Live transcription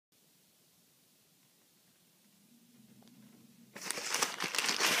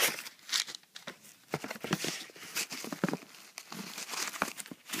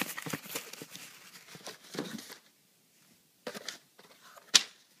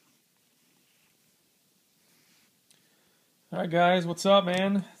Alright guys, what's up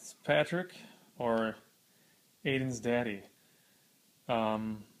man? It's Patrick, or Aiden's daddy.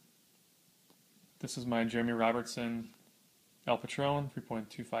 Um, this is my Jeremy Robertson Patron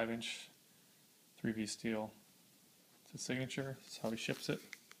 3.25 inch 3V steel. It's a signature, this is how he ships it.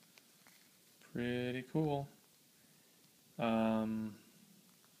 Pretty cool. I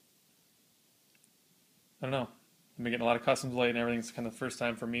don't know, I've been getting a lot of customs lately and everything's kind of the first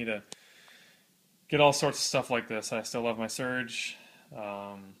time for me to get all sorts of stuff like this. I still love my Surge,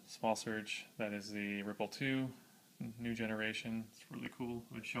 small Surge. That is the Ripple 2, new generation. It's really cool.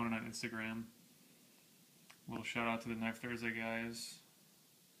 I've been showing it on Instagram. A little shout out to the Knife Thursday guys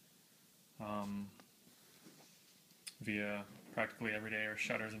via practically every day or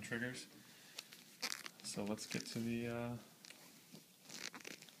shutters and triggers. So let's get to the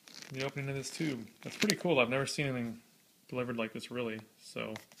opening of this tube. That's pretty cool. I've never seen anything delivered like this really.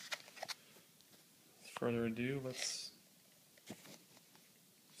 So without further ado, let's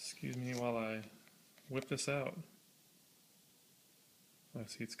excuse me while I whip this out. I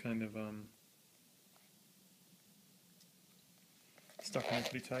see it's kind of stuck in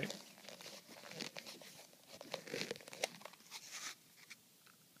pretty tight.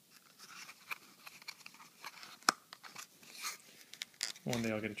 One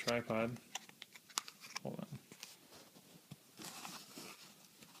day I'll get a tripod. Hold on.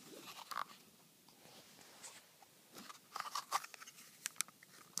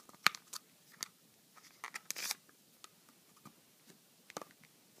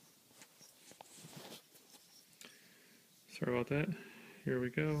 Sorry about that. Here we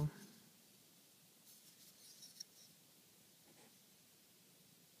go.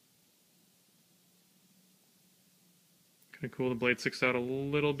 Kind of cool. The blade sticks out a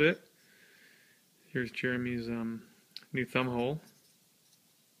little bit. Here's Jeremy's new thumb hole.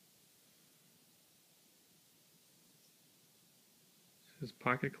 His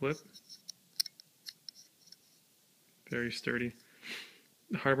pocket clip. Very sturdy.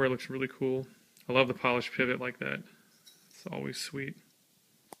 The hardware looks really cool. I love the polished pivot like that. It's always sweet.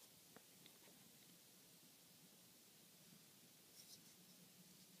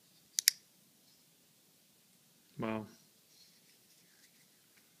 Wow.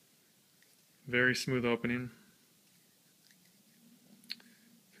 Very smooth opening.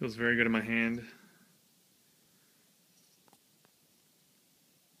 Feels very good in my hand.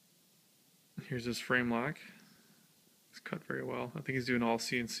 Here's his frame lock. It's cut very well. I think he's doing all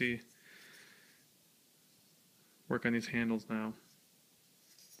CNC work on these handles now.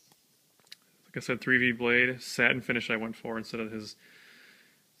 Like I said, 3V blade, satin finish I went for instead of his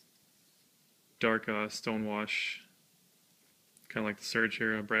dark stone wash. Kind of like the Surge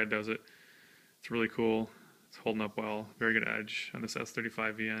here, Brad does it. It's really cool. It's holding up well. Very good edge on this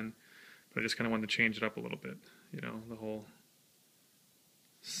S35 VN. But I just kind of wanted to change it up a little bit. You know, the whole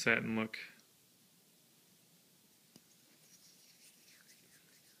satin look.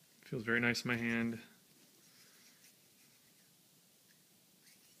 Feels very nice in my hand.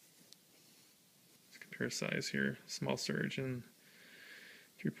 Let's compare size here. Small Surge and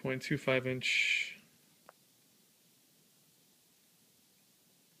 3.25 inch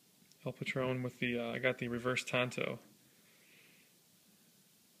Patron with the, I got the reverse Tanto.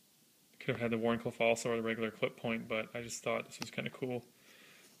 Could have had the Warncliffe also or the regular clip point, but I just thought this was kind of cool.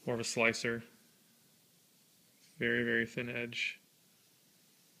 More of a slicer. Very, very thin edge.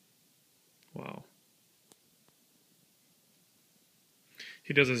 Wow.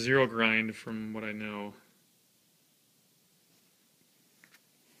 He does a zero grind from what I know.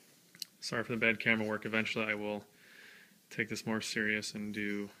 Sorry for the bad camera work. Eventually I will take this more serious and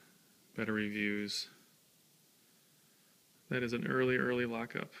do better reviews. That is an early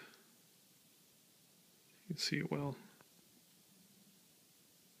lockup. You can see it well.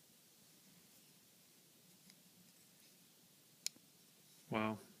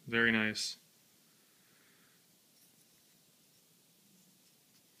 Wow, very nice.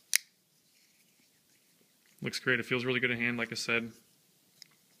 Looks great. It feels really good in hand, like I said.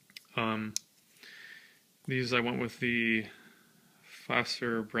 These I went with the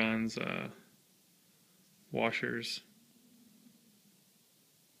Foster bronze washers.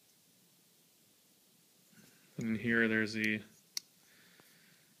 And here there's the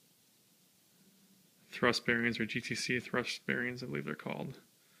thrust bearings, or GTC thrust bearings, I believe they're called.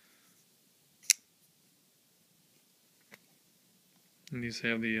 And these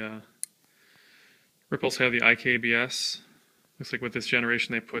have the Ripples have the IKBS. Looks like with this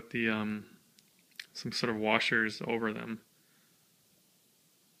generation they put the some sort of washers over them.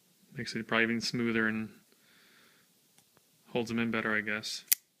 Makes it probably even smoother and holds them in better, I guess.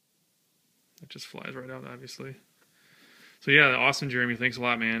 It just flies right out, obviously. So yeah, awesome, Jeremy. Thanks a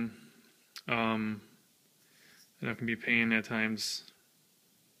lot, man. And I can be a pain at times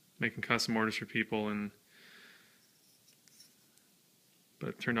making custom orders for people, but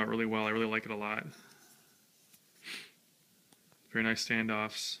it turned out really well. I really like it a lot. Very nice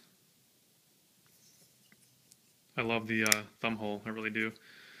standoffs. I love the thumb hole. I really do.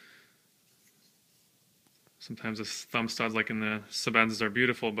 Sometimes the thumb studs, like in the Sebenzas, are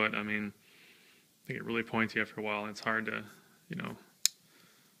beautiful, but I mean, they get really pointy after a while, and it's hard to,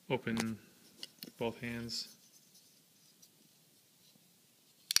 open both hands.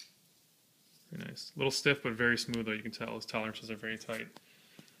 Very nice. A little stiff, but very smooth, though. You can tell his tolerances are very tight.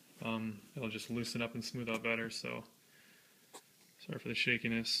 It'll just loosen up and smooth out better, so sorry for the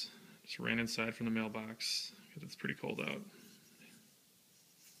shakiness. Just ran inside from the mailbox because it's pretty cold out.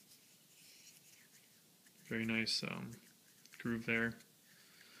 Very nice groove there.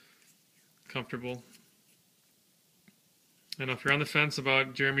 Comfortable. And if you're on the fence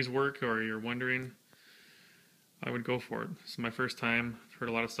about Jeremy's work, or you're wondering, I would go for it. This is my first time. I've heard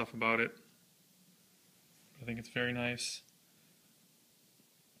a lot of stuff about it. I think it's very nice.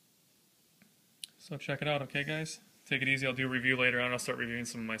 So check it out, okay, guys? Take it easy. I'll do a review later on. I'll start reviewing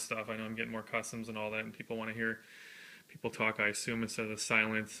some of my stuff. I know I'm getting more customs and all that, and people want to hear people talk, I assume, instead of the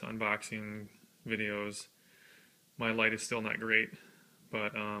silent unboxing videos. My light is still not great,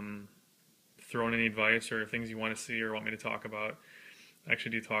 but throw in any advice or things you want to see or want me to talk about. I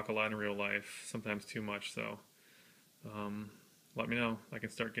actually do talk a lot in real life, sometimes too much, so let me know. I can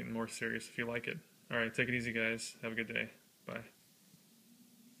start getting more serious if you like it. Alright, take it easy, guys. Have a good day. Bye.